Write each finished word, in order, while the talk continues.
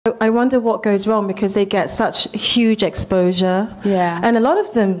I wonder what goes wrong because they get such huge exposure. Yeah. And a lot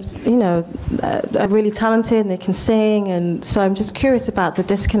of them, you know, are really talented and they can sing. And so I'm just curious about the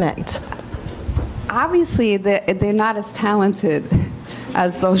disconnect. Obviously, they're not as talented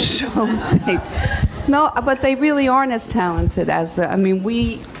as those shows. No, but they really aren't as talented as I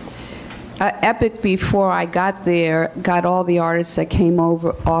mean, Epic, before I got there, got all the artists that came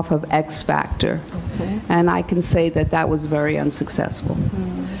over off of X Factor. Okay. And I can say that that was very unsuccessful.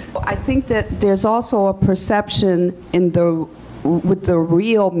 I think that there's also a perception with the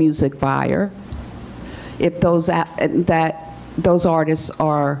real music buyer, if that those artists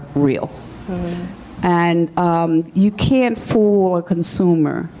are real. And you can't fool a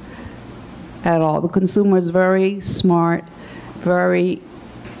consumer at all. The consumer is very smart, very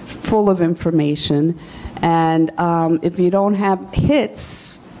full of information, and if you don't have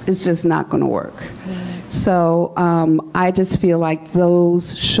hits, it's just not going to work. So I just feel like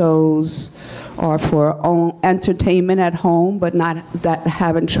those shows are for entertainment at home, but not that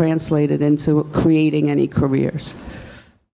haven't translated into creating any careers.